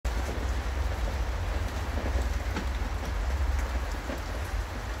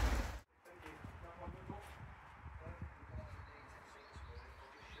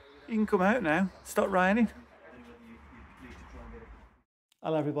You can come out now. Stop raining.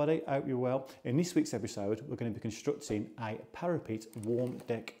 Hello everybody, hope you're well. In this week's episode, we're going to be constructing a parapet warm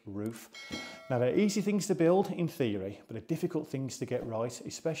deck roof. Now they're easy things to build in theory, but they're difficult things to get right,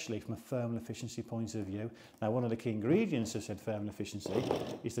 especially from a thermal efficiency point of view. Now one of the key ingredients of said thermal efficiency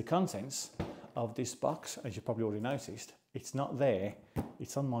is the contents of this box. As you probably already noticed, it's not there,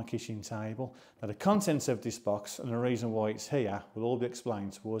 it's on my kitchen table. Now the contents of this box and the reason why it's here will all be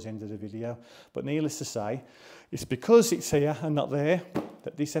explained towards the end of the video, but needless to say, it's because it's here and not there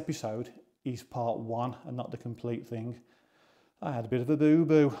that this episode is part one and not the complete thing. I had a bit of a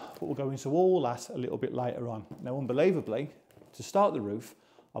boo-boo, but we'll go into all that a little bit later on. Now unbelievably, to start the roof,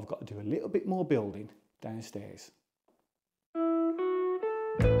 I've got to do a little bit more building downstairs.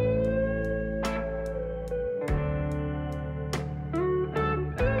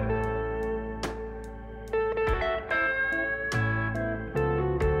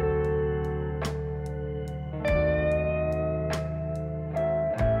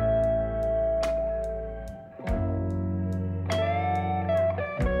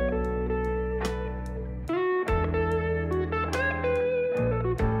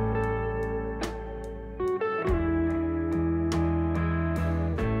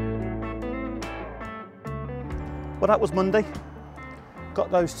 Well, that was Monday.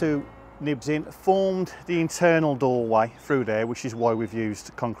 Got those two nibs in, formed the internal doorway through there, which is why we've used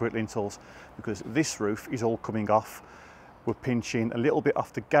concrete lintels, because this roof is all coming off. We're pinching a little bit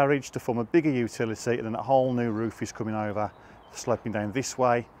off the garage to form a bigger utility, and then a whole new roof is coming over, sloping down this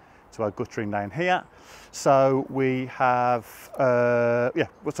way to our guttering down here. So we have, so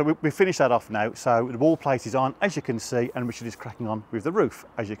we finished that off now. So the wall plate is on, as you can see, and Richard is cracking on with the roof,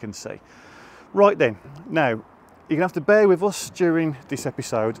 as you can see. Right then, now, you're going to have to bear with us during this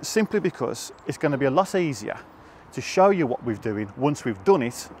episode simply because it's going to be a lot easier to show you what we're doing once we've done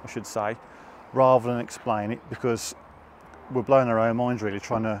it, I should say, rather than explain it, because we're blowing our own minds really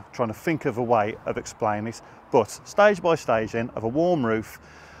trying to think of a way of explaining this. But stage by stage then of a warm roof,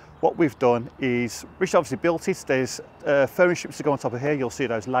 what we've done is, Rich obviously built it, there's furring strips to go on top of here, you'll see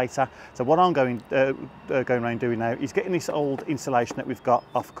those later. So what I'm going around doing now is getting this old insulation that we've got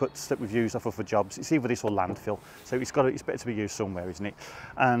off cuts that we've used off other jobs. It's either this or landfill, so it's better to be used somewhere, isn't it?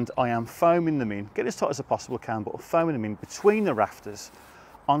 And I am foaming them in, get as tight as I possibly can, but foaming them in between the rafters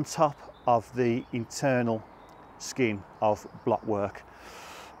on top of the internal skin of block work.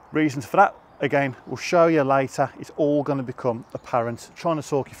 Reasons for that, again, we'll show you later. It's all going to become apparent. Trying to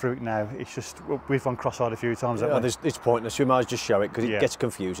talk you through it now, it's just, we've gone cross-eyed a few times. Yeah, it's pointless. We might as well just show it because it gets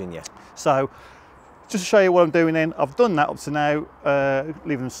confusing, yeah. So, just to show you what I'm doing then, I've done that up to now,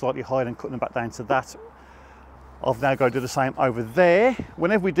 leaving them slightly higher and cutting them back down to that. I've now got to do the same over there.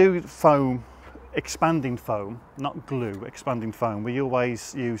 Whenever we do foam, expanding foam, not glue, expanding foam, we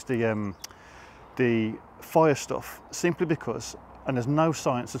always use the fire stuff, simply because, and there's no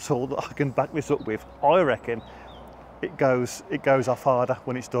science at all that I can back this up with, I reckon it goes off harder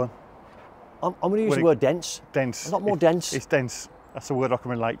when it's done. I'm going to use the word dense. Dense. A lot more dense. It's dense. That's a word I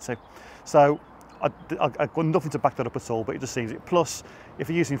can relate to. So I've got nothing to back that up at all, but it just seems it. Plus, if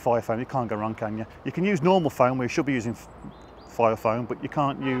you're using fire foam, you can't go wrong, can you? You can use normal foam where you should be using fire foam, but you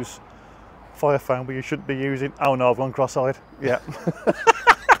can't use fire foam where you shouldn't be using. Oh no, I've gone cross-eyed. Yeah.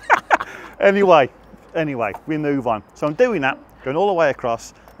 Anyway, we move on. So I'm doing that, going all the way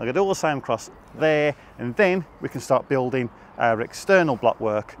across. I'm going to do all the same across there, and then we can start building our external block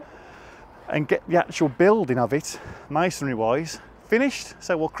work and get the actual building of it, masonry wise, finished.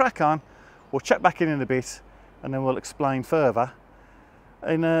 So we'll crack on, we'll check back in a bit, and then we'll explain further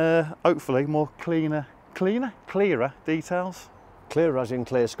in hopefully more clearer details. Clear as in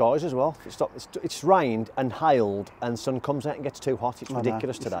clear skies as well. It's rained and hailed and sun comes out and gets too hot. It's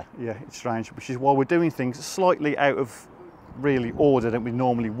ridiculous today. Yeah, it's strange, which is why we're doing things slightly out of really order than we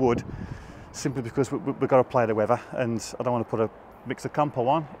normally would, simply because we've got to play the weather, and I don't want to put a mix of compo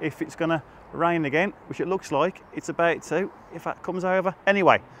on if it's going to rain again, which it looks like it's about to, if that comes over.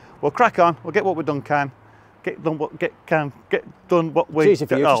 Anyway, we'll crack on, we'll get what we've done get done what we... It's easy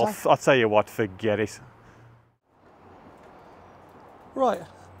for you to say. I'll tell you what, forget it. Right,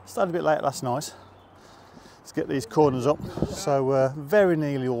 started a bit late last night. Let's get these corners up. So very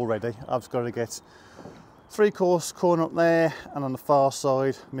nearly all ready. I've got to get 3/4 corner up there, and on the far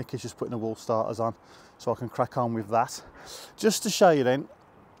side, Mickey's just putting the wall starters on, so I can crack on with that. Just to show you then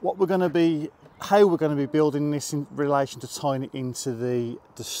what we're going to be, how we're going to be building this in relation to tying it into the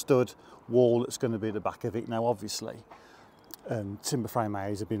stud wall that's going to be the back of it. Now, obviously, timber frame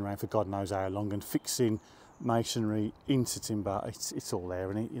houses have been around for God knows how long, and fixing masonry into timber, it's all there,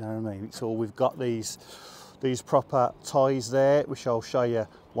 isn't it? You know what I mean? It's all, we've got these these proper ties there, which I'll show you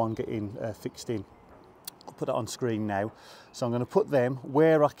one getting fixed in. I'll put that on screen now. So I'm going to put them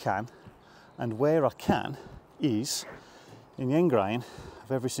where I can, and where I can is in the end grain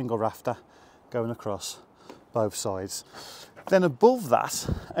of every single rafter going across both sides. Then above that,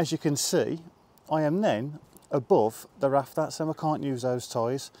 as you can see, I am then above the rafter, so I can't use those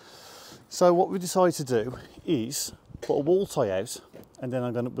ties. So what we decided to do is put a wall tie out, and then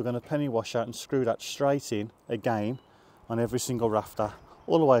we're going to penny wash out and screw that straight in again on every single rafter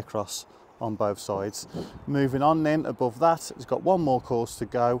all the way across on both sides. Moving on then above that, it's got one more course to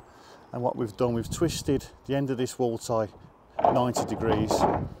go, and what we've done, we've twisted the end of this wall tie 90 degrees,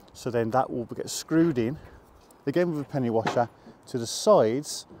 so then that will get screwed in again with a penny washer to the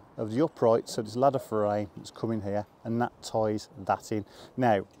sides of the upright, so this ladder frame that's coming here, and that ties that in.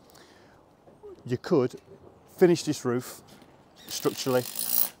 Now you could finish this roof structurally,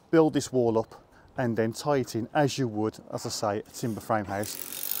 build this wall up, and then tie it in as you would, as I say, a timber frame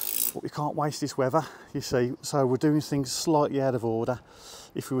house. But we can't waste this weather, you see, so we're doing things slightly out of order.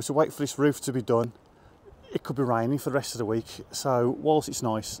 If we were to wait for this roof to be done, it could be raining for the rest of the week. So whilst it's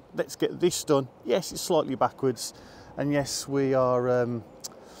nice, let's get this done. Yes, it's slightly backwards, and yes, we are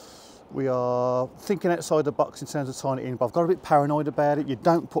thinking outside the box in terms of tying it in, but I've got a bit paranoid about it. You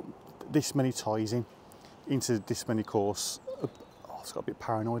don't put this many ties into this many course. I've got a bit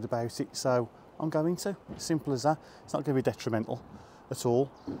paranoid about it, so I'm going to. Simple as that. It's not going to be detrimental at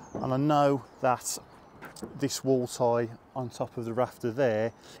all. And I know that this wall tie on top of the rafter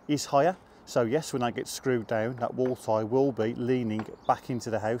there is higher. So yes, when that gets screwed down, that wall tie will be leaning back into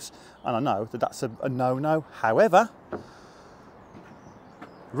the house. And I know that that's a no-no. However,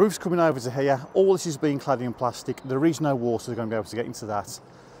 roof's coming over to here. All this is being clad in plastic. There is no water going to be able to get into that,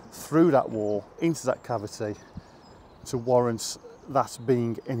 through that wall, into that cavity, to warrant that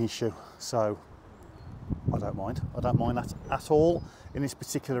being an issue. So I don't mind that at all in this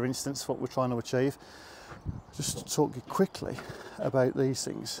particular instance, what we're trying to achieve. Just to talk quickly about these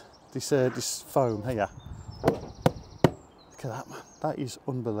things, this foam here, look at that, man. That is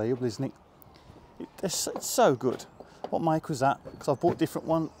unbelievable, isn't it? It's so good. What make was that? Because I've bought a different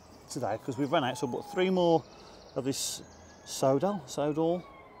one today because we've run out, so I bought 3 more of this Sodal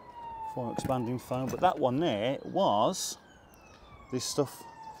for expanding foam. But that one there was this stuff,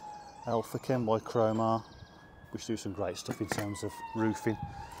 Alpha Chem by Chromar, which do some great stuff in terms of roofing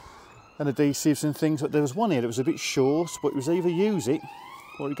and adhesives and things. But there was one here that was a bit short, but it was either use it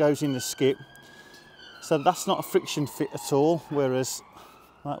or it goes in the skip. So that's not a friction fit at all, whereas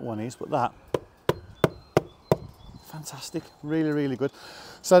that one is, but that, fantastic, really, really good.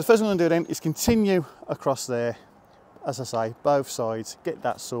 So the first thing I'm going to do then is continue across there, as I say, both sides, get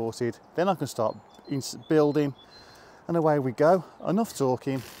that sorted, then I can start building, and away we go. Enough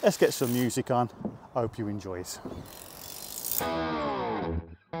talking, let's get some music on. Hope you enjoy it.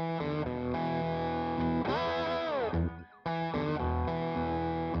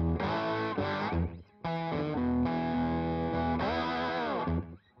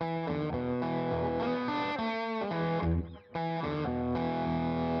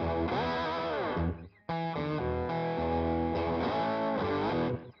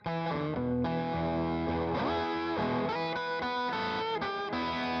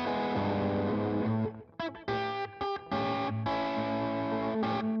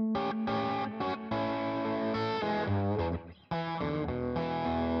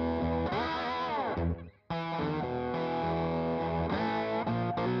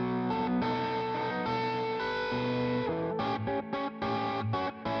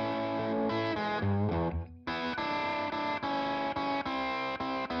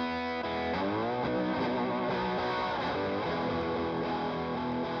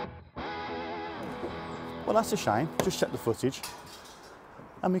 Well, that's a shame. Just check the footage,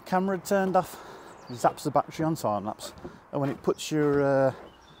 and my camera had turned off. It zaps the battery on time lapse, and when it puts your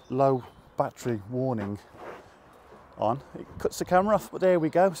low battery warning on, it cuts the camera off. But there we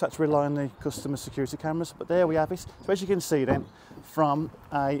go. So that's rely on the customer security cameras. But there we have it. So as you can see, then, from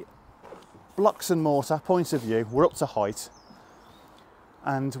a blocks and mortar point of view, we're up to height,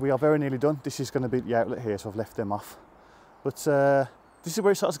 and we are very nearly done. This is going to be the outlet here, so I've left them off. But this is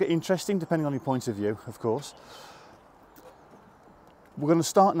where it starts to get interesting, depending on your point of view, of course. We're going to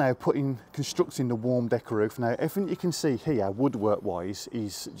start now constructing the warm deck roof. Now, everything you can see here, woodwork-wise,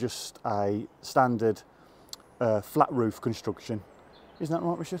 is just a standard flat roof construction. Isn't that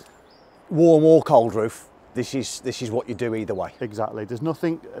right, Richard? Warm or cold roof, this is what you do either way. Exactly. There's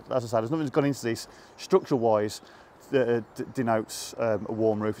nothing, as I said, there's nothing that's gone into this structural-wise that denotes a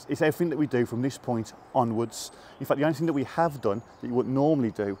warm roof. It's everything that we do from this point onwards. In fact, the only thing that we have done that you wouldn't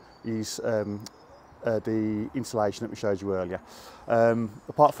normally do is the insulation that we showed you earlier.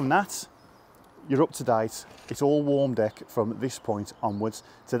 Apart from that, you're up to date. It's all warm deck from this point onwards.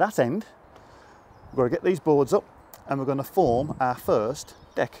 To that end, we've got to get these boards up and we're going to form our first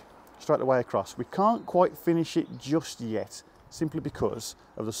deck straight the way across. We can't quite finish it just yet, simply because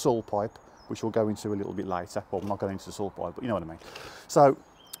of the saw pipe, which we'll go into a little bit later. Well, I'm not going into the saw pipe, but you know what I mean. So,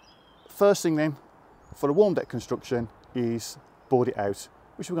 first thing then, for the warm deck construction is board it out,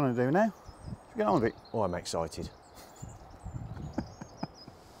 which we're going to do now. Should we get on with it? Oh, I'm excited.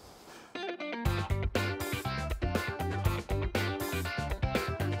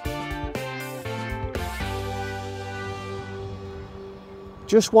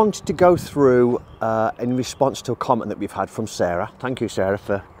 Just wanted to go through in response to a comment that we've had from Sarah. Thank you, Sarah,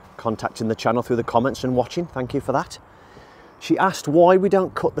 for contacting the channel through the comments and watching. Thank you for that. She asked why we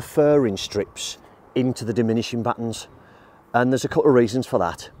don't cut the furring strips into the diminishing battens, and there's a couple of reasons for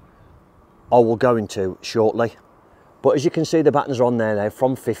that I will go into shortly. But as you can see, the battens are on there now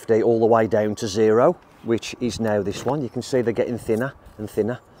from 50 all the way down to 0, which is now this one. You can see they're getting thinner and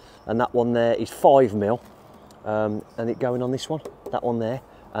thinner, and that one there is 5mm. And it going on this one, that one there,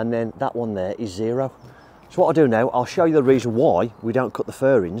 and then that one there is 0. So what I'll do now, I'll show you the reason why we don't cut the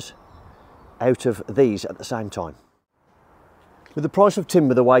furrings out of these at the same time. With the price of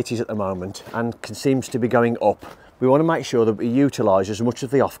timber the way it is at the moment, and seems to be going up, we want to make sure that we utilise as much of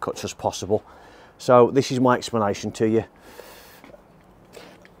the offcuts as possible. So this is my explanation to you.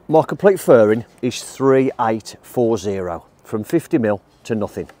 My complete furring is 3840, from 50mm to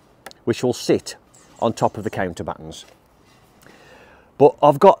nothing, which will sit on top of the counter battens. But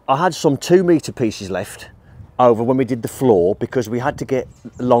I had some 2-metre pieces left over when we did the floor, because we had to get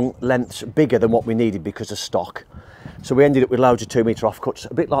long lengths bigger than what we needed because of stock. So we ended up with loads of 2-metre offcuts,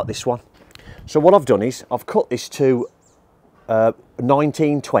 a bit like this one. So what I've done is I've cut this to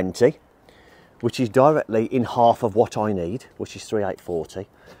 1920, which is directly in half of what I need, which is 3840.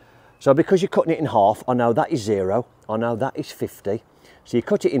 So because you're cutting it in half, I know that is 0, I know that is 50. So you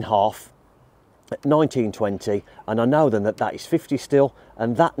cut it in half at 1920, and I know then that that is 50 still,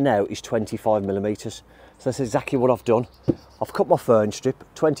 and that now is 25mm. So that's exactly what I've done. I've cut my fern strip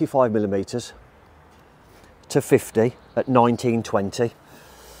 25mm to 50 at 1920.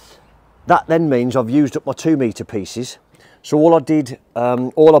 That then means I've used up my 2-metre pieces. So all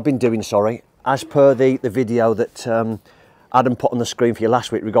I've been doing, sorry, as per the video that Adam put on the screen for you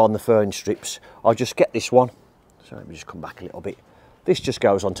last week regarding the fern strips, I'll just get this one. So let me just come back a little bit. This just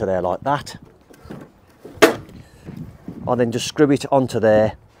goes onto there like that. I'll then just screw it onto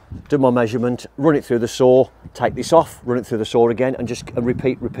there, do my measurement, run it through the saw, take this off, run it through the saw again, and just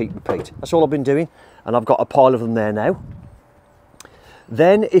repeat. That's all I've been doing, and I've got a pile of them there now.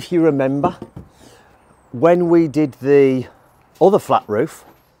 Then, if you remember, when we did the other flat roof,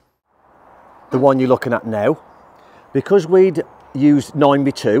 the one you're looking at now, because we'd used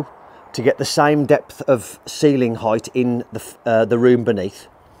 9x2 to get the same depth of ceiling height in the room beneath,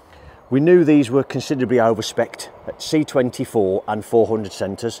 we knew these were considerably over-spec'd at C24 and 400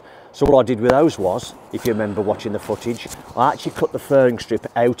 centres. So what I did with those was, if you remember watching the footage, I actually cut the furring strip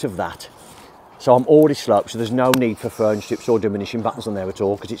out of that. So I'm already sloped, so there's no need for furring strips or diminishing battens on there at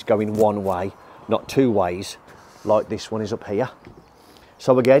all, because it's going one way, not two ways, like this one is up here.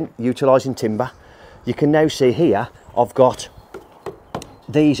 So again, utilising timber. You can now see here, I've got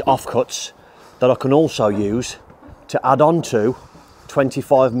these offcuts that I can also use to add on to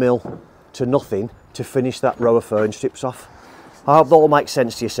 25mm to nothing to finish that row of fern strips off. I hope that all makes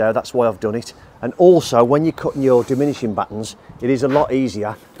sense to you, Sarah. That's why I've done it. And also, when you're cutting your diminishing battens, it is a lot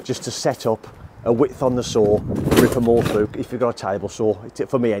easier just to set up a width on the saw, rip them all through if you've got a table saw. It's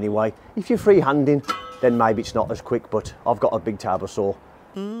for me anyway. If you're freehanding, then maybe it's not as quick, but I've got a big table saw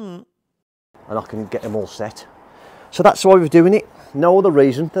and I can get them all set. So that's why we're doing it. No other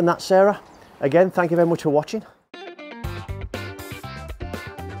reason than that, Sarah. Again, thank you very much for watching.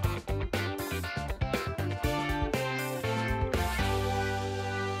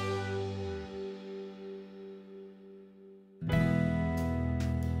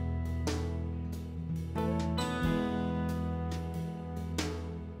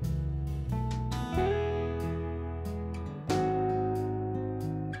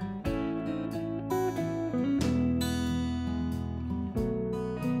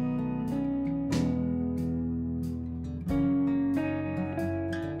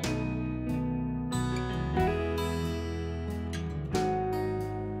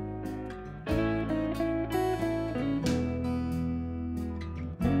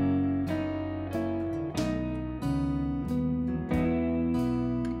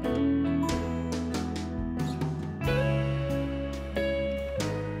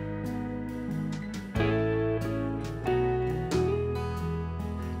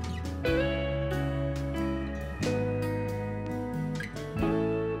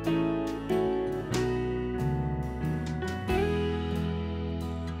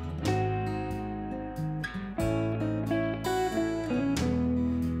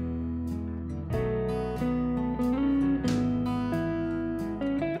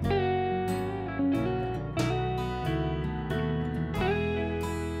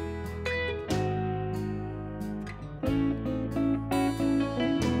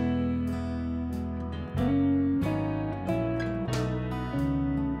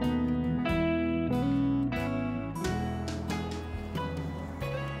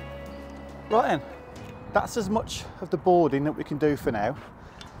 Right then, that's as much of the boarding that we can do for now,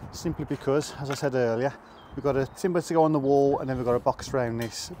 simply because, as I said earlier, we've got a timber to go on the wall and then we've got to box round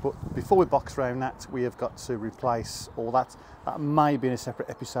this. But before we box round that, we have got to replace all that. That may be in a separate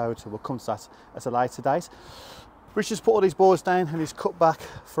episode, so we'll come to that at a later date. Richard's put all these boards down and he's cut back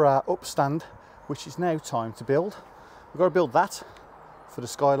for our upstand, which is now time to build. We've got to build that for the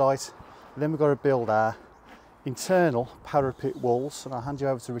skylight, and then we've got to build our internal parapet walls, and I'll hand you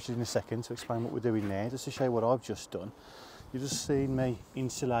over to Richard in a second to explain what we're doing there, just to show you what I've just done. You've just seen me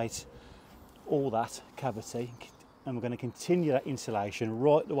insulate all that cavity, and we're going to continue that insulation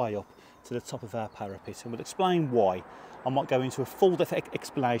right the way up to the top of our parapet, and we'll explain why. I might go into a full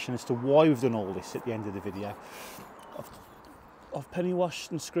explanation as to why we've done all this at the end of the video. I've penny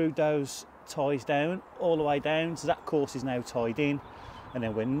washed and screwed those ties down all the way down, so that course is now tied in, and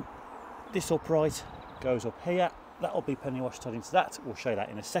then when this upright goes up here, that'll be penny washed tied into that. We'll show you that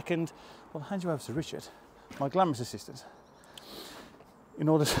in a second. I'll hand you over to Richard, my glamorous assistant, in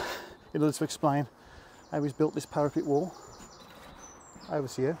order to explain how he's built this parapet wall. Over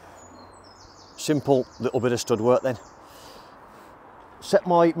to you. Simple little bit of stud work then.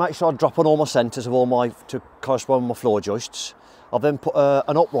 Make sure I drop on all my centres of to correspond with my floor joists. I've then put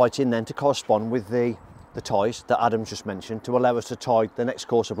an upright in then to correspond with the ties that Adam's just mentioned, to allow us to tie the next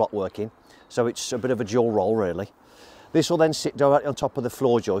course of block work in. So it's a bit of a dual role really. This will then sit directly on top of the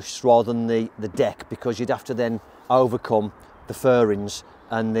floor joists rather than the deck, because you'd have to then overcome the furrings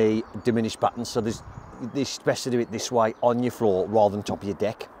and the diminished battens. So it's best to do it this way on your floor rather than top of your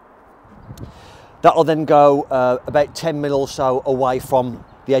deck. That'll then go about 10 mil or so away from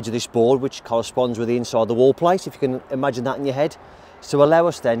the edge of this board, which corresponds with the inside of the wall plate, if you can imagine that in your head, to allow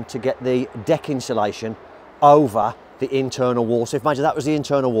us then to get the deck insulation over the internal wall. So if imagine that was the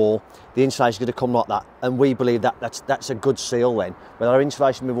internal wall, the insulation is going to come like that, and we believe that that's a good seal then. With our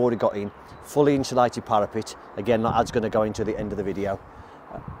insulation we've already got in, fully insulated parapet, again that ad's going to go into the end of the video,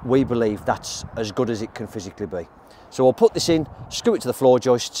 we believe that's as good as it can physically be. So we'll put this in, screw it to the floor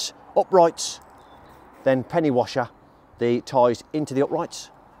joists, uprights, then penny washer the ties into the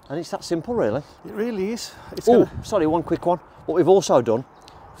uprights, and it's that simple really. It really is. Sorry, one quick one. What we've also done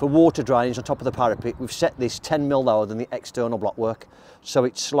for water drainage on top of the parapet, we've set this 10 mil lower than the external block work, so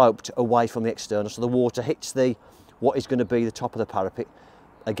it's sloped away from the external, so the water hits what is going to be the top of the parapet.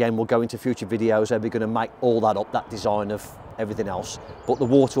 Again, we'll go into future videos how we're going to make all that up, that design of everything else, but the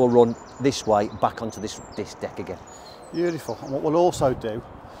water will run this way back onto this deck again. Beautiful. And what we'll also do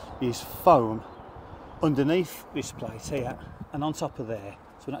is foam underneath this plate here and on top of there,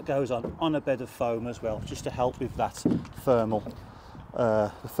 so that goes on a bed of foam as well, just to help with that thermal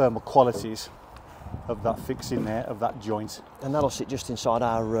qualities of that fixing there, of that joint. And that'll sit just inside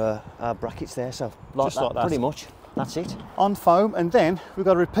our brackets there, so like that, pretty much. That's it. On foam, and then we've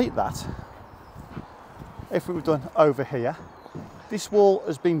got to repeat that. If we've done over here, this wall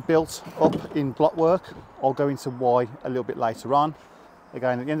has been built up in block work. I'll go into why a little bit later on,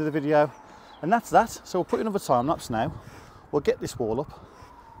 again at the end of the video. And that's that. So we'll put another time lapse now. We'll get this wall up.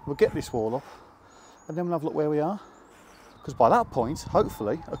 We'll get this wall up, and then we'll have a look where we are. Because by that point,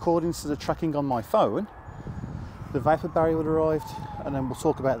 hopefully, according to the tracking on my phone, the vapour barrier would have arrived, and then we'll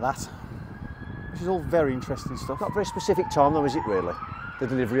talk about that. Which is all very interesting stuff. Not a very specific time though, is it really? The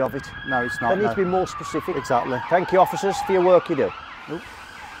delivery of it? No, it's not. There needs to be more specific. Exactly. Thank you, officers, for your work you do. Oop.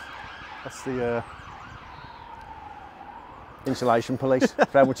 That's the insulation police,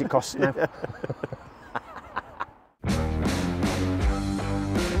 for how much it costs now.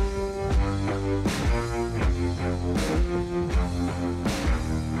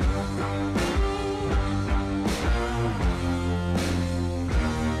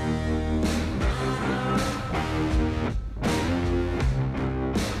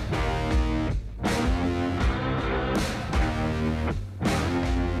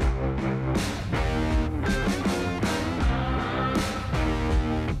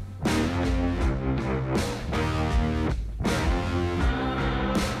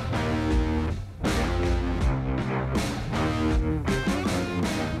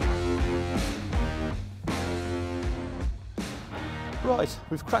 Right,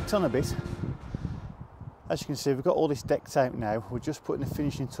 we've cracked on a bit. As you can see, we've got all this decked out now. We're just putting the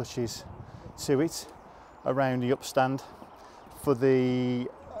finishing touches to it around the upstand for the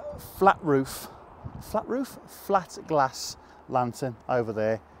flat glass lantern over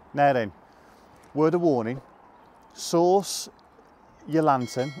there. Now then, word of warning, source your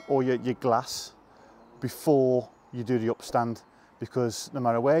lantern or your glass before you do the upstand, because no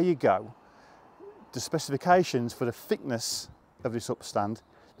matter where you go, the specifications for the thickness of this upstand,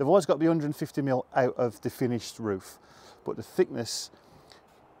 they've always got to be 150 mil out of the finished roof, but the thickness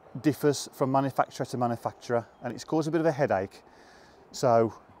differs from manufacturer to manufacturer, and it's caused a bit of a headache.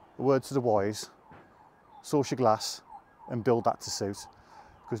 So, a word to the wise, source your glass and build that to suit.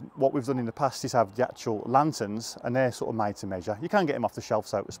 Because what we've done in the past is have the actual lanterns, and they're sort of made to measure. You can get them off the shelf,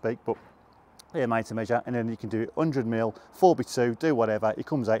 so to speak, but they're made to measure, and then you can do 100mm, 4x2, do whatever. It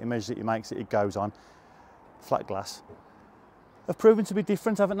comes out, it measures it, it makes it, it goes on. Flat glass. Have proven to be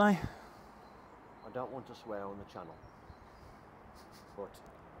different, haven't they? I don't want to swear on the channel, but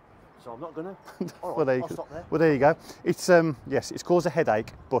so I'm not going to. All right, I'll stop there. Well, there you go. It's yes, it's caused a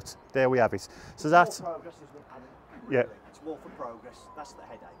headache, but there we have it. So that's progress, isn't it, Adam? yeah, Really, it's more for progress. That's the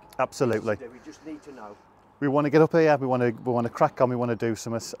headache. absolutely. We just need to know. We want to get up here. We want to crack on. We want to do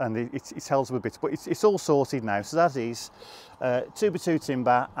something, and it tells a bit. But it's all sorted now. So that is 2x2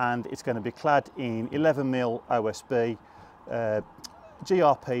 timber, and it's going to be clad in 11mm OSB.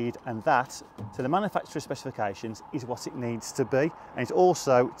 GRP'd, and that, to the manufacturer specifications, is what it needs to be, and it's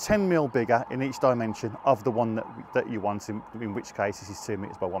also 10mm bigger in each dimension of the one that you want, in which case this is 2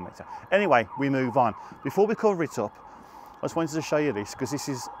 metres by 1 metre. Anyway, we move on. Before we cover it up, I just wanted to show you this, because this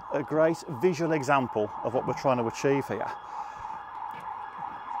is a great visual example of what we're trying to achieve here.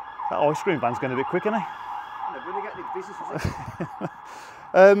 That ice cream van's going a bit quick, isn't it? They're going to get the business, is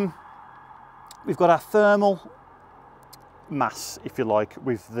it? We've got our thermal mass, if you like,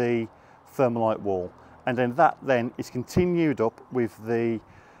 with the thermalite wall, and then that then is continued up with the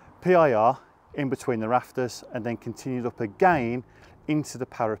PIR in between the rafters, and then continued up again into the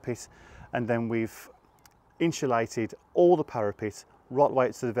parapet, and then we've insulated all the parapet right the way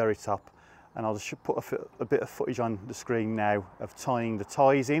to the very top. And I'll just put a bit of footage on the screen now of tying the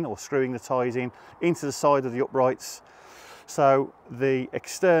ties in, or screwing the ties in into the side of the uprights. So the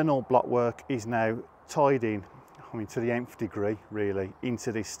external block work is now tied in, I mean, to the nth degree really,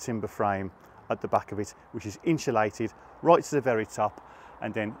 into this timber frame at the back of it, which is insulated right to the very top,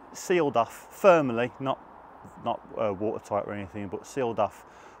 and then sealed off firmly, not watertight or anything, but sealed off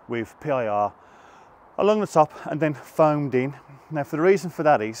with PIR along the top, and then foamed in. Now, for the reason for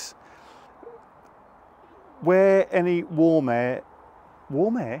that is, where any warm air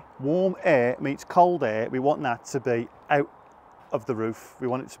meets cold air, we want that to be out of the roof. We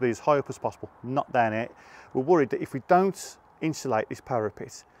want it to be as high up as possible, not down it. We're worried that if we don't insulate this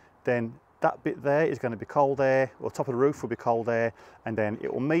parapet, then that bit there is going to be cold air, or top of the roof will be cold air, and then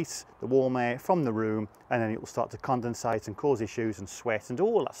it will meet the warm air from the room, and then it will start to condensate and cause issues and sweat and do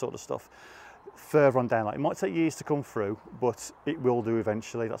all that sort of stuff further on down. Like, it might take years to come through, but it will do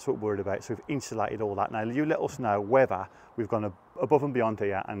eventually. That's what we're worried about. So we've insulated all that. Now, you let us know whether we've gone above and beyond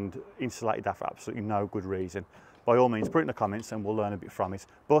here and insulated that for absolutely no good reason. By all means, put it in the comments and we'll learn a bit from it.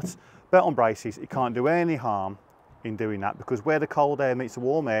 But belt on braces, it can't do any harm in doing that, because where the cold air meets the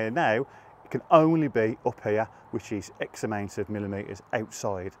warm air now, it can only be up here, which is X amount of millimetres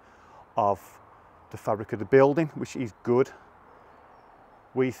outside of the fabric of the building, which is good,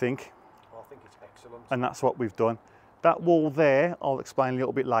 we think. I think it's excellent. And that's what we've done. That wall there, I'll explain a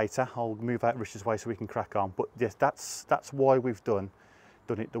little bit later. I'll move out Richard's way so we can crack on. But yes, that's why we've done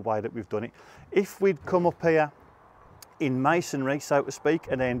it the way that we've done it. If we'd come up here in masonry, so to speak,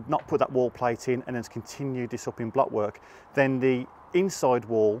 and then not put that wall plate in and then continue this up in block work, then the inside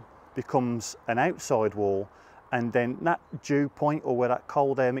wall becomes an outside wall, and then that dew point, or where that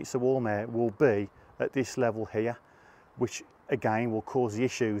cold air meets the warm air, will be at this level here, which again will cause the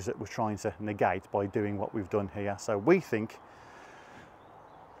issues that we're trying to negate by doing what we've done here. So we think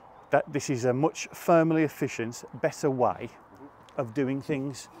that this is a much firmly efficient, better way of doing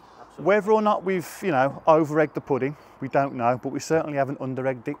things. Absolutely. Whether or not we've, over-egged the pudding, we don't know, but we certainly haven't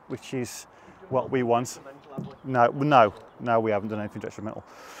under-egged it, which is what we want. No, we haven't done anything detrimental.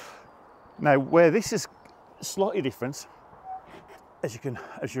 Now, where this is slightly different, as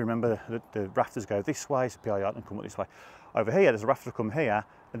you remember, the rafters go this way, so PIR and come up this way. Over here, there's a rafter come here,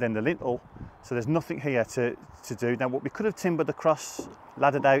 and then the lintel, so there's nothing here to do. Now, what we could have timbered across,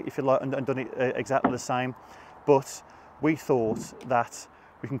 laddered out, if you like, and done it exactly the same, but we thought that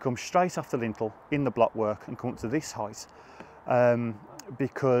we can come straight off the lintel in the block work and come up to this height,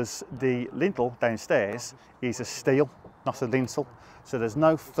 because the lintel downstairs is a steel, not a lintel, so there's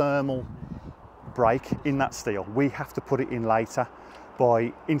no thermal break in that steel. We have to put it in later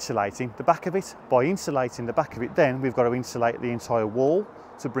by insulating the back of it. By insulating the back of it, then we've got to insulate the entire wall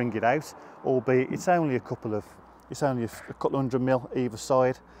to bring it out, albeit it's only a couple of 100mm either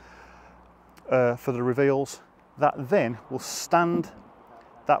side for the reveals. That then will stand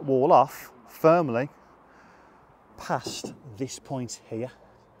that wall off firmly past this point here.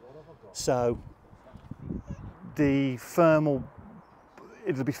 So the thermal,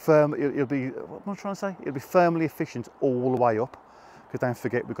 it'll be firm, it'll be, what am I trying to say? It'll be firmly efficient all the way up, because don't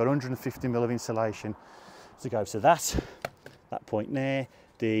forget we've got 150mm of insulation to go to that point there.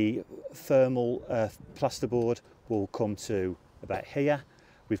 The thermal plasterboard will come to about here.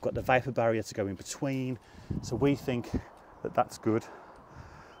 We've got the vapour barrier to go in between, so we think that that's good,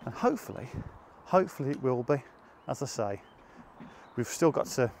 and hopefully it will be. As I say, we've still got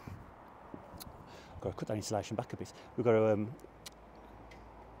to cut that insulation back a bit. We've got to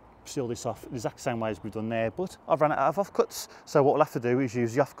seal this off the exact same way as we've done there, but I've run out of offcuts, so what we'll have to do is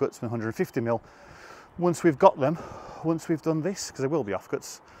use the offcuts from 150mm once we've got them, once we've done this, because there will be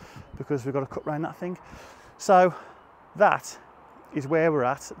offcuts because we've got to cut around that thing. So that is where we're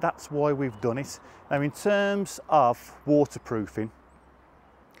at. That's why we've done it. Now, in terms of waterproofing,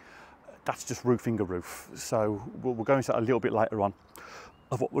 that's just roofing a roof, so we'll go into that a little bit later on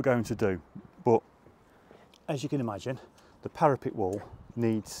of what we're going to do. But as you can imagine, the parapet wall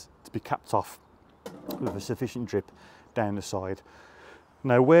needs to be capped off with a sufficient drip down the side.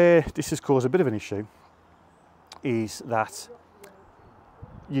 Now, where this has caused a bit of an issue is that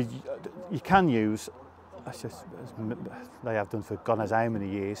you can use, as they have done for God knows how many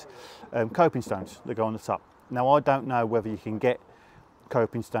years, coping stones that go on the top. Now, I don't know whether you can get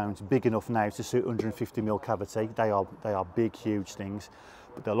coping stones big enough now to suit 150mm cavity. They are big, huge things,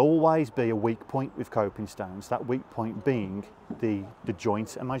 but there'll always be a weak point with coping stones. That weak point being the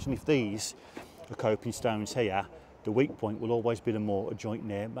joint. Imagine if these are coping stones here, the weak point will always be the mortar joint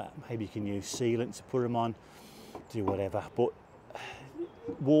there. Maybe you can use sealant to put them on, do whatever, but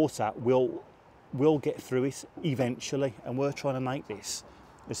water will get through it eventually, and we're trying to make this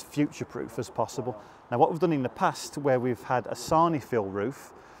as future-proof as possible. Now, what we've done in the past, where we've had a sarnie fill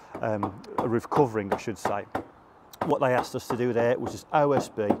roof, a roof covering I should say, what they asked us to do there was just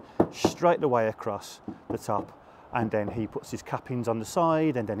OSB straight the way across the top, and then he puts his cappings on the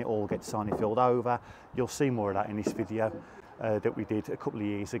side, and then it all gets sarnie filled over. You'll see more of that in this video that we did a couple of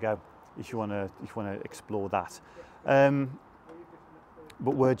years ago if you want to explore that.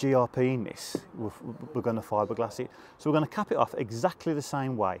 But we're GRPing this, we're going to fiberglass it. So we're going to cap it off exactly the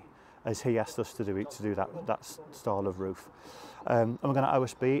same way as he asked us to do it, to do that style of roof. And we're going to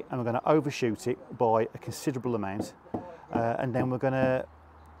OSB it, and we're going to overshoot it by a considerable amount. And then we're going to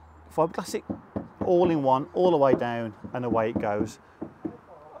fiberglass it all in one, all the way down, and away it goes.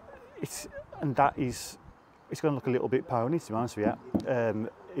 It's going to look a little bit pony, to be honest with you,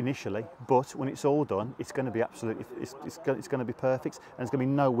 initially, but when it's all done, it's going to be absolutely, it's going to be perfect, and there's going to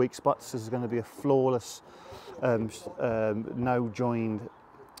be no weak spots. There's going to be a flawless, no joined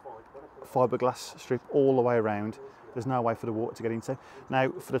fiberglass strip all the way around. There's no way for the water to get into. Now,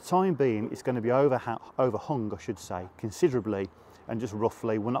 for the time being, it's going to be overhung, I should say, considerably, and just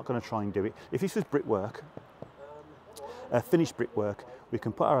roughly. We're not going to try and do it. If this was brickwork, finished brickwork, we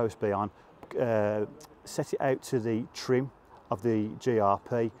can put our OSB on, set it out to the trim of the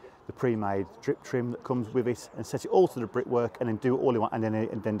GRP, the pre-made drip trim that comes with it, and set it all to the brickwork, and then do it all in one, and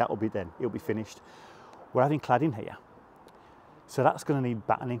then that will be it'll be finished. We're having cladding here, so that's going to need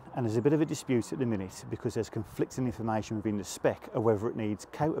battening, and there's a bit of a dispute at the minute because there's conflicting information within the spec of whether it needs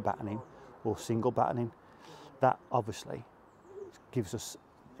counter battening or single battening. That obviously gives us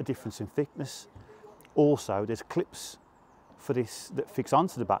a difference in thickness. Also, there's clips for this that fix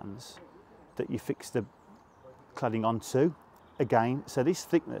onto the battens that you fix the cladding onto again. So this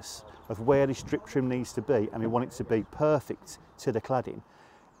thickness of where this drip trim needs to be, and we want it to be perfect to the cladding,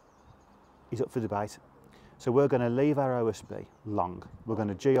 is up for debate. So we're going to leave our OSB long. We're going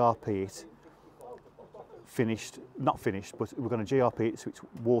to GRP it, not finished, but we're going to GRP it so it's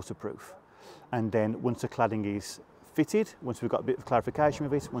waterproof. And then once the cladding is fitted, once we've got a bit of clarification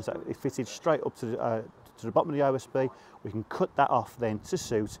with it, once that is fitted straight up to the bottom of the OSB, we can cut that off then to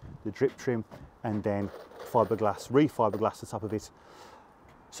suit the drip trim, and then re-fiberglass the top of it.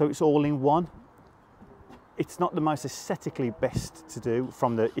 So it's all in one. It's not the most aesthetically best to do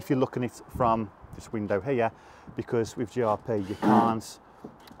if you're looking at it from this window here, because with GRP you can't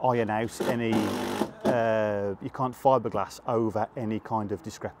iron out any, you can't fiberglass over any kind of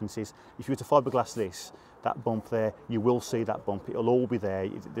discrepancies. If you were to fiberglass this, that bump there, you will see that bump. It'll all be there.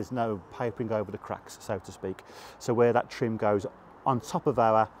 There's no papering over the cracks, so to speak. So where that trim goes on top of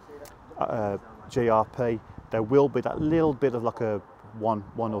our GRP, there will be that little bit of like a one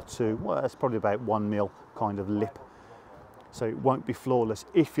or two, well, it's probably about 1 mil kind of lip. So it won't be flawless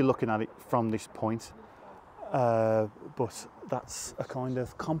if you're looking at it from this point. But that's a kind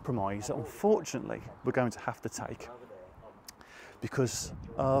of compromise that unfortunately we're going to have to take because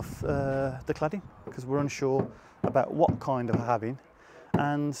of the cladding, because we're unsure about what kind of having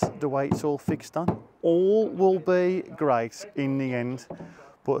and the way it's all fixed on. All will be great in the end,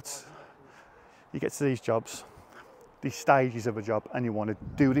 but you get to these jobs these stages of a job, and you want to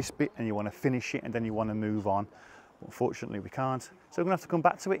do this bit and you want to finish it and then you want to move on. Unfortunately, we can't. So we're going to have to come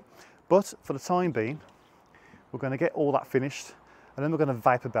back to it. But for the time being, we're going to get all that finished and then we're going to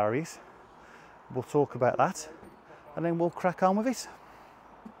vapour barrier it. We'll talk about that and then we'll crack on with it.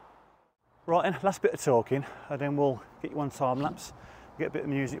 Right, and last bit of talking and then we'll get you on time lapse, get a bit of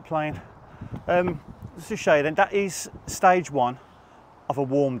music playing. Just to show you then, that is stage one of a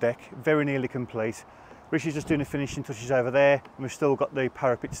warm deck, very nearly complete. Richie's just doing the finishing touches over there, and we've still got the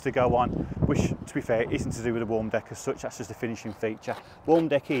parapets to go on, which, to be fair, isn't to do with the warm deck as such, that's just a finishing feature. Warm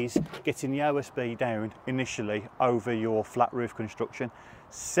deck is getting the OSB down initially over your flat roof construction.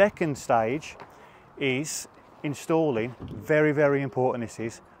 Second stage is installing, very, very important this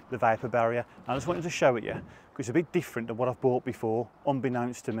is, the vapour barrier. And I just wanted to show it you, because it's a bit different than what I've bought before,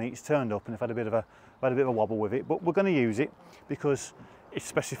 unbeknownst to me. It's turned up and I've had a bit of a wobble with it, but we're going to use it because it's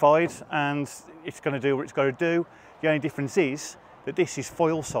specified and it's going to do what it's got to do. The only difference is that this is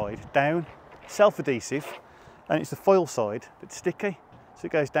foil side down, self-adhesive, and it's the foil side that's sticky. So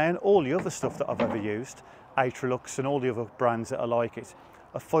it goes down. All the other stuff that I've ever used, Atrolux and all the other brands that are like it,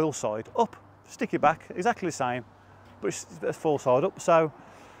 are foil side up, stick it back, exactly the same, but it's foil side up. So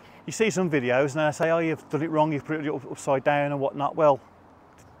you see some videos and they say, oh, you've done it wrong, you've put it upside down and whatnot. Well,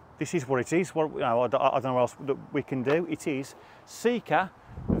 this is what it is. What, you know, I don't know what else that we can do. It is Sika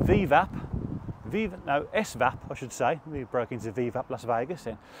SVAP, I should say. We broke into VVAP Las Vegas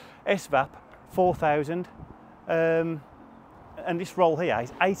then. SVAP 4000, and this roll here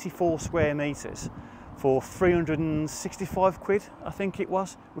is 84 square metres for 365 quid, I think it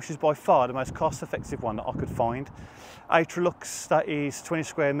was, which is by far the most cost-effective one that I could find. Atrolux, that is 20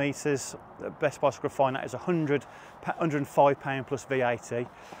 square metres. The best price I could find that is £105 plus VAT.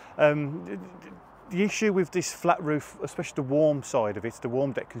 The issue with this flat roof, especially the warm side of it, the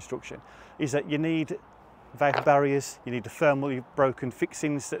warm deck construction, is that you need vapour barriers, you need the thermally broken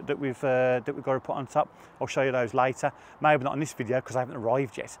fixings that we've got to put on top. I'll show you those later. Maybe not in this video because I haven't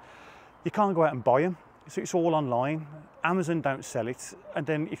arrived yet. You can't go out and buy them, so it's all online. Amazon don't sell it, and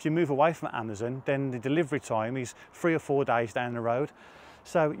then if you move away from Amazon, then the delivery time is 3 or 4 days down the road.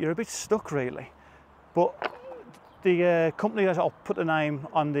 So you're a bit stuck really. But the company, I'll put the name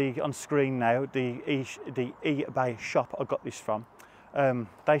on screen now, the eBay shop I got this from,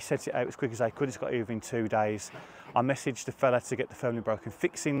 they set it out as quick as they could. It's got here within 2 days. I messaged the fella to get the firmly broken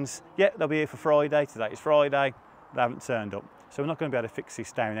fixings. Yeah, they'll be here for Friday. Today is Friday. They haven't turned up. So we're not going to be able to fix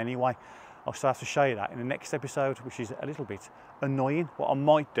this down anyway. I'll still have to show you that in the next episode, which is a little bit annoying. What I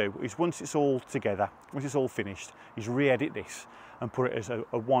might do is once it's all together, once it's all finished, is re-edit this and put it as a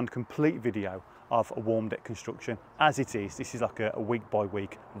one complete video of a warm deck construction as it is. This is like a week by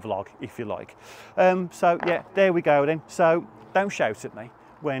week vlog, if you like. So yeah, there we go then. So don't shout at me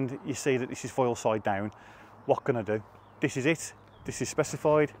when you see that this is foil side down. What can I do? This is it. This is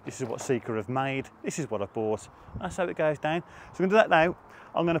specified. This is what Sika have made. This is what I bought. That's how it goes down. So I'm going to do that now.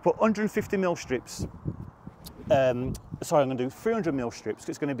 I'm going to put 150mm strips. I'm going to do 300mm strips because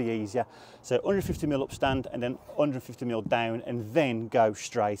it's going to be easier. So 150mm upstand and then 150mm down, and then go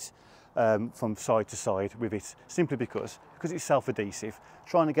straight from side to side with it, simply because it's self-adhesive.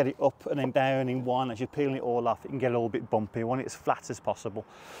 Trying to get it up and then down in one, as you're peeling it all off, it can get a little bit bumpy. I want it as flat as possible.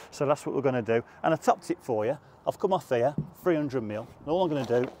 So that's what we're going to do. And a top tip for you, I've come off here 300mm, and all I'm going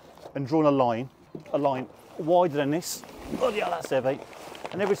to do and drawn a line wider than this. Oh yeah, that's heavy.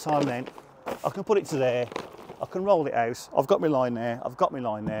 And every time then I can put it to there, I can roll it out. I've got my line there,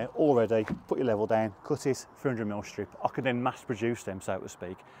 all ready. Put your level down, cut it, 300mm strip. I can then mass produce them, so to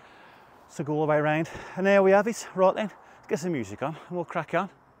speak. So go all the way around, and there we have it. Right then, let's get some music on and we'll crack on.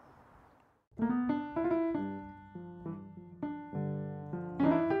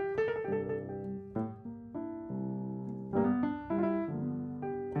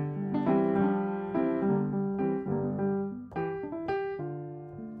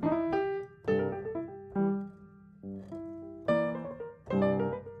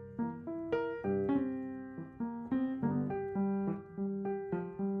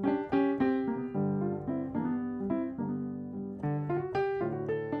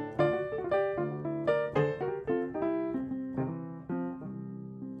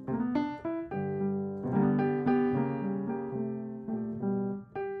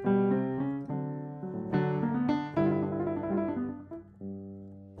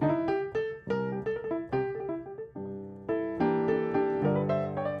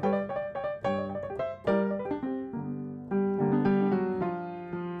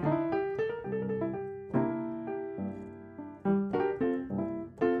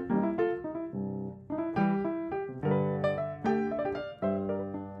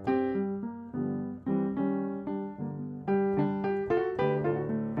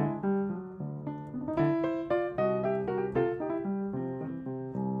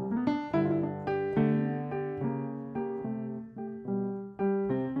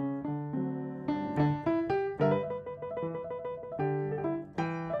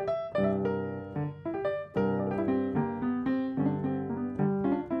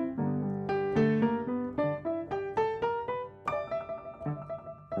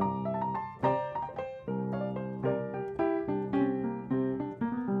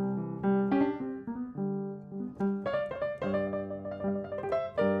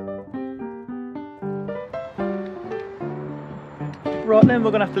 Right then,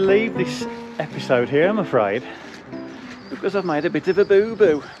 we're going to have to leave this episode here, I'm afraid, because I've made a bit of a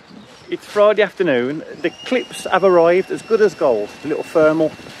boo-boo. It's Friday afternoon. The clips have arrived as good as gold. The little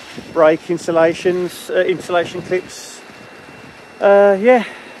thermal brake insulation clips. Yeah,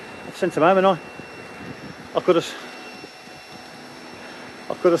 I've sent them home, and I could have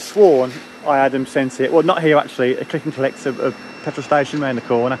sworn I had them sent it. Well, not here actually. A click and collect a petrol station around the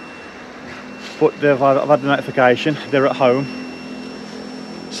corner. But I've had the notification. They're at home.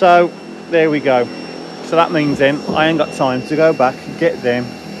 So there we go. So that means then I ain't got time to go back, get them,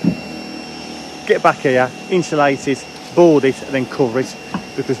 get back here, insulate it, board it, and then cover it,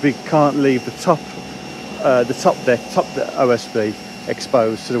 because we can't leave the top deck, the OSB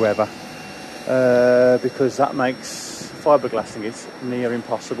exposed to the weather, because that makes fiberglassing it near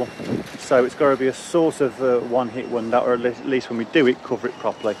impossible. So it's got to be a sort of one-hit wonder, or at least when we do it, cover it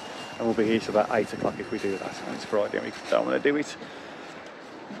properly. And we'll be here till about 8 o'clock if we do that. And it's Friday and we don't want to do it.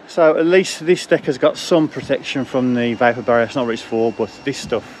 So at least this deck has got some protection from the vapour barrier. It's not what it's for, but this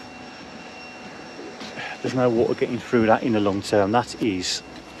stuff, there's no water getting through that in the long term. That's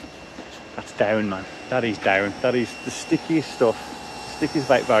down, man. That is down. That is the stickiest stuff, the stickiest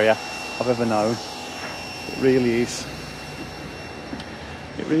vapour barrier I've ever known. It really is.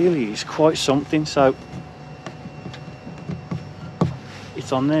 It really is quite something. So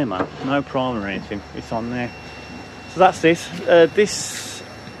it's on there, man. No primer or anything. It's on there. So that's this.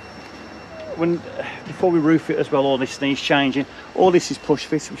 Before we roof it as well, all this needs changing. All this is push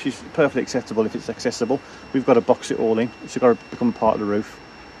fit, which is perfectly acceptable if it's accessible. We've got to box it all in. It's got to become part of the roof.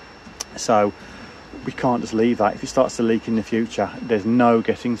 So we can't just leave that. If it starts to leak in the future, there's no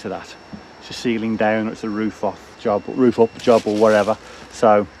getting to that. It's a ceiling down, or it's a roof up job, or whatever.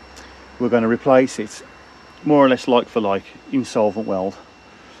 So we're going to replace it more or less like for like in solvent weld,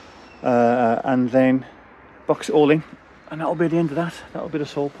 and then box it all in, and that'll be the end of that. That'll be the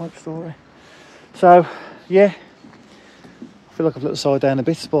saw pipe story. So yeah, I feel like I've let the side down a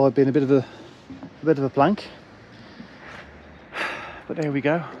bit by being a bit of a plank, but there we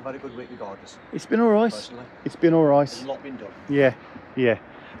go. You've had a good week regardless. It's been all right. Personally. It's been all right. There's a lot been done. Yeah.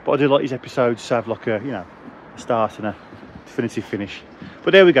 But I do like these episodes to have like a start and a definitive finish.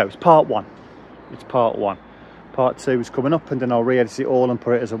 But there we go. It's part one. It's part one. Part two is coming up, and then I'll re-edit it all and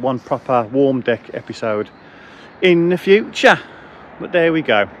put it as a one proper warm deck episode in the future. But there we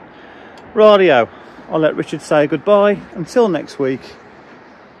go. Radio. I'll let Richard say goodbye until next week.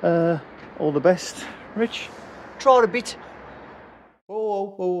 All the best, Rich. Try a bit.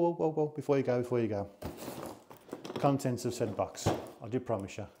 Whoa. Before you go. Contents of said box. I did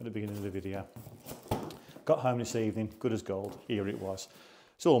promise you at the beginning of the video. Got home this evening, good as gold. Here it was.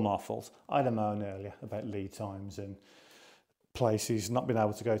 It's all my fault. I had a moan earlier about lead times and places not being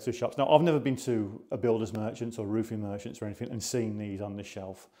able to go to shops. Now, I've never been to a builder's merchants or roofing merchants or anything and seen these on the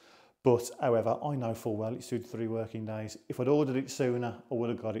shelf. But, however, I know full well it's 2 to 3 working days. If I'd ordered it sooner, I would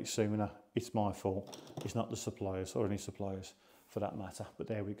have got it sooner. It's my fault. It's not the suppliers or any suppliers for that matter. But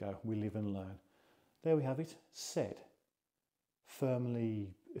there we go. We live and learn. There we have it. Said.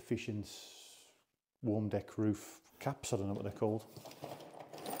 Firmly efficient warm deck roof caps. I don't know what they're called.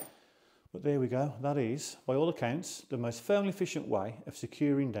 But there we go. That is, by all accounts, the most firmly efficient way of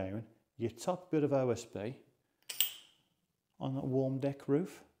securing down your top bit of OSB on a warm deck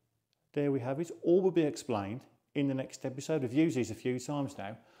roof. There we have it. All will be explained in the next episode. We've used these a few times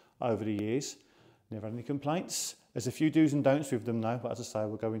now over the years. Never had any complaints. There's a few do's and don'ts with them now, but as I say,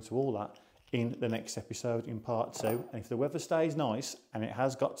 we'll go into all that in the next episode in part 2. And if the weather stays nice, and it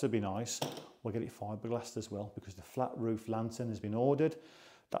has got to be nice, we'll get it fiberglassed as well, because the flat roof lantern has been ordered.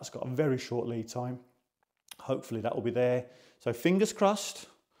 That's got a very short lead time. Hopefully that will be there. So fingers crossed,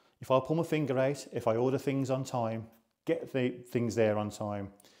 if I pull my finger out, if I order things on time, get the things there on time,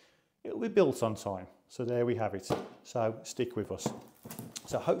 it'll be built on time. So there we have it. So stick with us.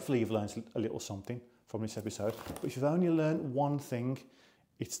 So hopefully you've learned a little something from this episode. But if you've only learned one thing,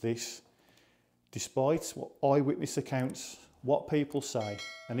 it's this. Despite what eyewitness accounts, what people say,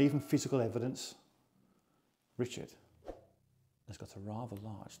 and even physical evidence, Richard has got a rather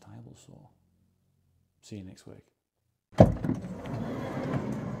large table saw. See you next week.